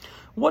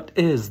What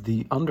is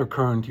the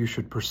undercurrent you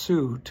should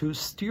pursue to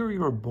steer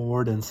your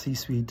board and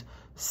C-suite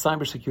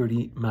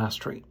cybersecurity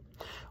mastery?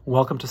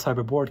 Welcome to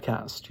Cyber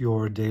Boardcast,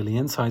 your daily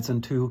insights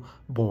into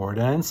board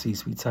and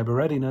C-suite cyber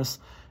readiness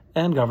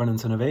and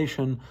governance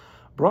innovation,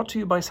 brought to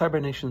you by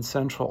CyberNation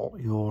Central,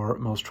 your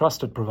most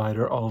trusted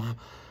provider of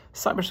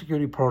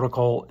cybersecurity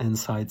protocol,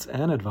 insights,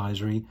 and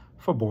advisory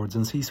for boards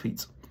and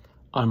C-suites.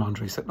 I'm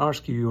Andrei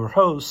Sitnarski, your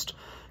host,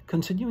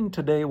 continuing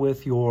today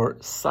with your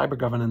cyber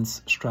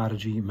governance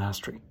strategy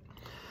mastery.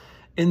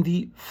 In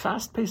the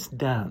fast-paced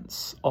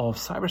dance of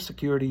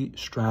cybersecurity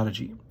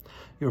strategy,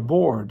 your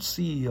board,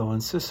 CEO,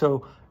 and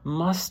CISO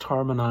must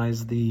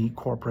harmonize the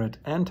corporate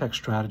and tech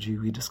strategy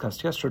we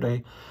discussed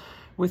yesterday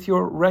with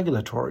your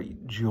regulatory,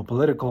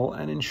 geopolitical,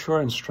 and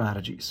insurance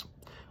strategies,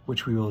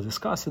 which we will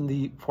discuss in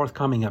the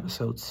forthcoming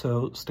episodes,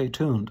 so stay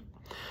tuned.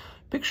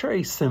 Picture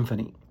a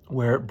symphony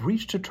where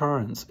breach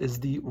deterrence is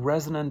the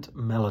resonant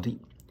melody.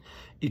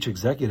 Each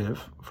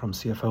executive, from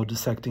CFO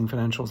dissecting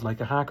financials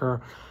like a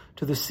hacker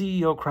to the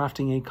CEO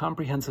crafting a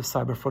comprehensive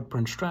cyber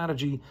footprint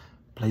strategy,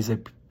 plays a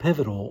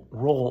pivotal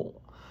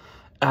role,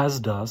 as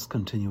does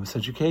continuous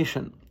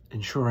education,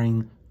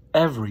 ensuring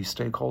every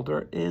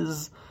stakeholder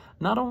is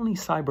not only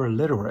cyber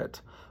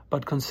literate,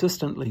 but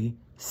consistently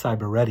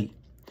cyber ready.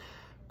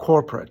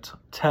 Corporate,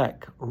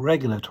 tech,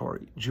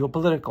 regulatory,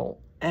 geopolitical,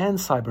 and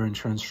cyber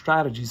insurance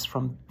strategies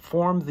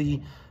form the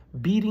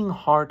beating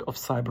heart of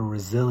cyber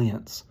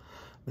resilience.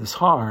 This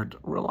heart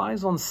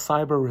relies on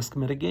cyber risk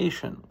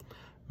mitigation,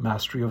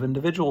 mastery of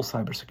individual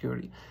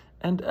cybersecurity,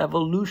 and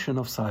evolution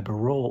of cyber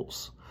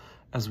roles.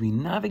 As we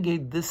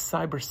navigate this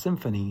cyber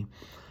symphony,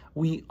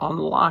 we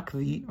unlock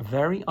the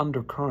very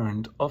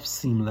undercurrent of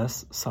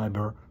seamless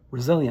cyber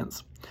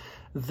resilience.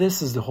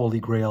 This is the holy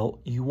grail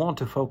you want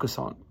to focus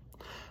on.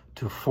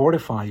 To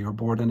fortify your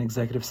board and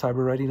executive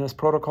cyber readiness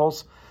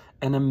protocols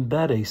and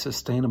embed a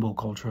sustainable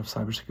culture of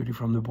cybersecurity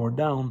from the board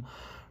down,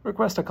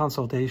 request a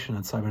consultation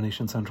at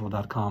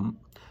cybernationcentral.com.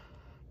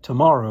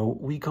 Tomorrow,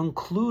 we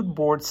conclude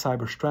board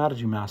cyber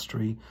strategy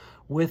mastery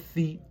with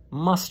the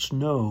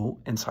must-know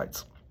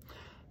insights.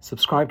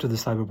 Subscribe to the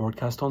Cyber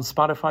Boardcast on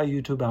Spotify,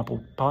 YouTube,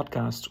 Apple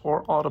Podcasts,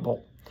 or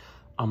Audible.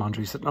 I'm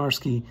Andrei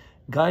Sitnarski,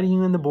 guiding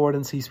you in the board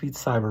and C-suite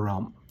cyber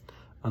realm.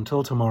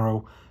 Until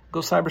tomorrow, go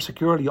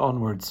cybersecurely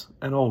onwards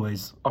and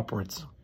always upwards.